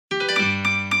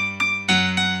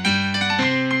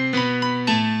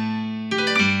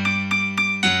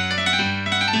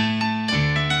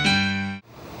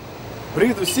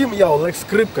Привіт усім, я Олег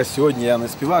Скрипка. Сьогодні я не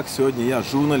співак, сьогодні я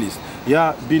журналіст.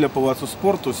 Я біля Палацу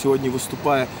спорту. Сьогодні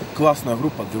виступає класна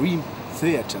група Dream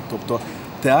Theater, тобто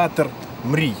театр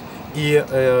мрій. І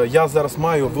я зараз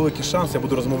маю великий шанс, я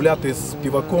буду розмовляти з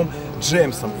співаком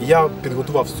Джеймсом. І я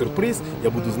підготував сюрприз, я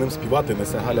буду з ним співати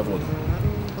 «Несе Галя воду».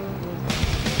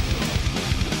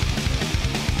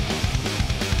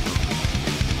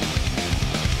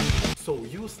 So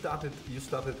you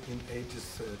started in 80s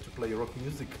to play rock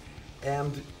music,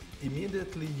 and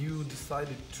immediately you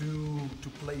decided to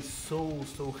play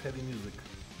so heavy music.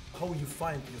 How you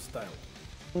find your style?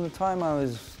 From the time I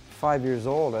was 5 years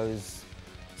old, I was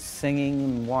singing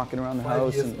and walking around the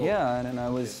house, and I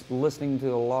was listening to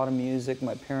a lot of music.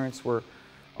 My parents were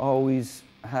always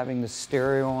having the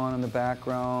stereo on in the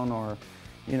background, or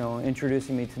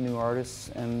introducing me to new artists.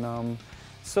 And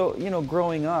so,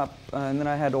 growing up, and then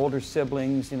I had older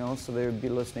siblings, so they would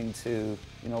be listening to,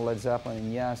 Led Zeppelin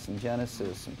and Yes and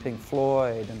Genesis and Pink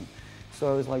Floyd, and so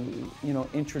I was like,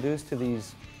 introduced to these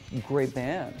great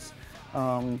bands.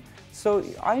 So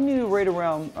I knew right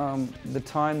around the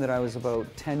time that I was about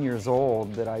 10 years old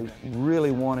that I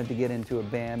really wanted to get into a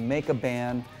band, make a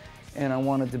band, and I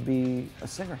wanted to be a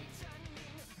singer.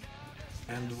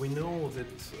 And we know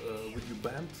that with your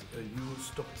band, you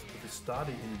stopped the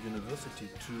study in university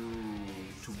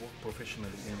to work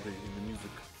professionally in the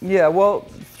music. Yeah, well,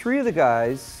 3 of the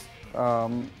guys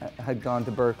had gone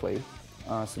to Berkeley.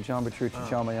 So John Petrucci,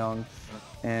 John Mayung,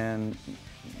 and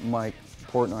Mike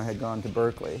Portnoy had gone to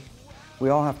Berkeley. We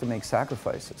all have to make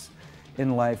sacrifices in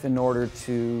life in order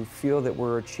to feel that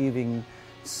we're achieving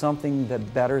something that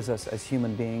betters us as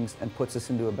human beings and puts us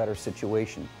into a better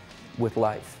situation with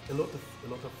life. A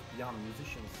lot of young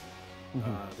musicians,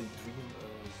 they dream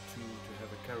to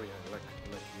have a career like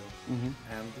yours.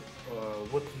 And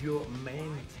what's your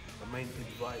main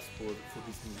advice for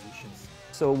these musicians?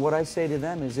 So what I say to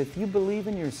them is, if you believe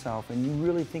in yourself and you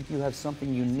really think you have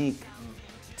something unique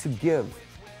to give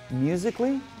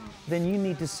musically, then you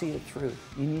need to see it through.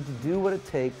 You need to do what it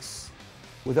takes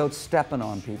without stepping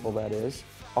on people, that is.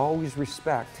 Always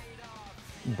respect.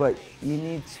 But you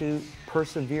need to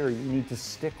persevere, you need to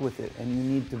stick with it, and you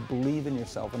need to believe in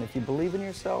yourself. And if you believe in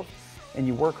yourself and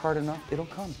you work hard enough,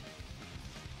 it'll come.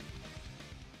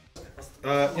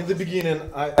 In the beginning,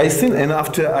 I sing, and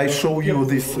after I show you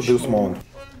this moment.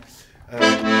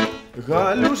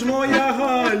 Галю ж моя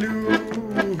Галю,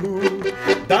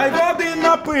 дай води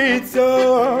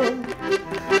напиться,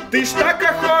 ти ж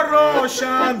така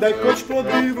хороша, дай хоч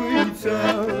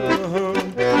подивиться.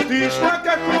 Ти ж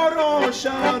така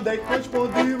хороша, дай хоч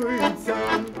подивиться.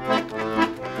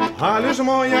 Галю ж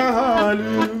моя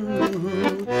Галю,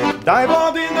 дай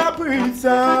води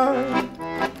напиться.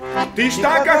 Ти ж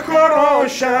така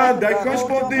хороша, дай хоч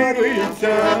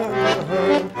подивиться.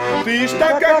 Ти ж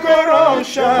така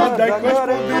хороша, дай хоч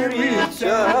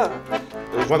подивиться.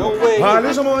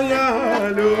 Галю ж моя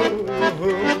Галю,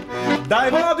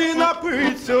 дай води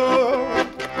напиться.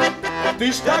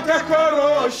 Ти ж така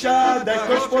хороша, дай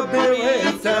хоч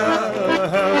подивиться.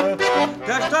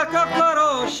 Ти ж така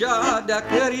хороша, дай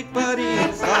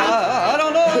передпариться.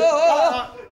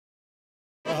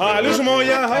 Галю ж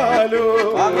моя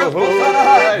Галю,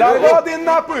 дай води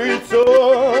напиться.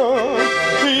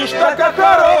 Ти ж така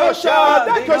хороша,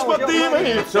 дай хоч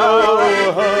подивиться.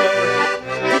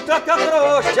 Ти ж така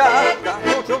хороша, дай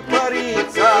хоч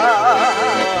париться.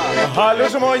 Галю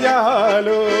ж моя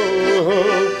Галю,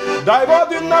 дай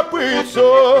води напиться.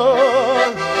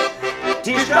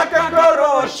 Ти ж така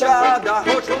хороша,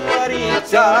 дай хоч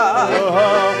париться.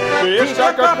 Ти ж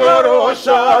така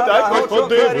хороша, дай хоч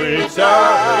подивиться.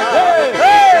 Гей,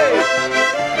 гей!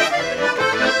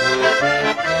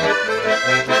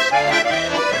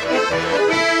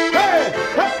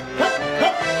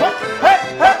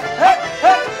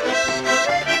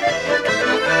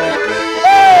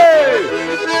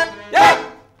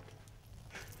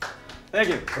 Thank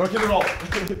you. Rock and roll.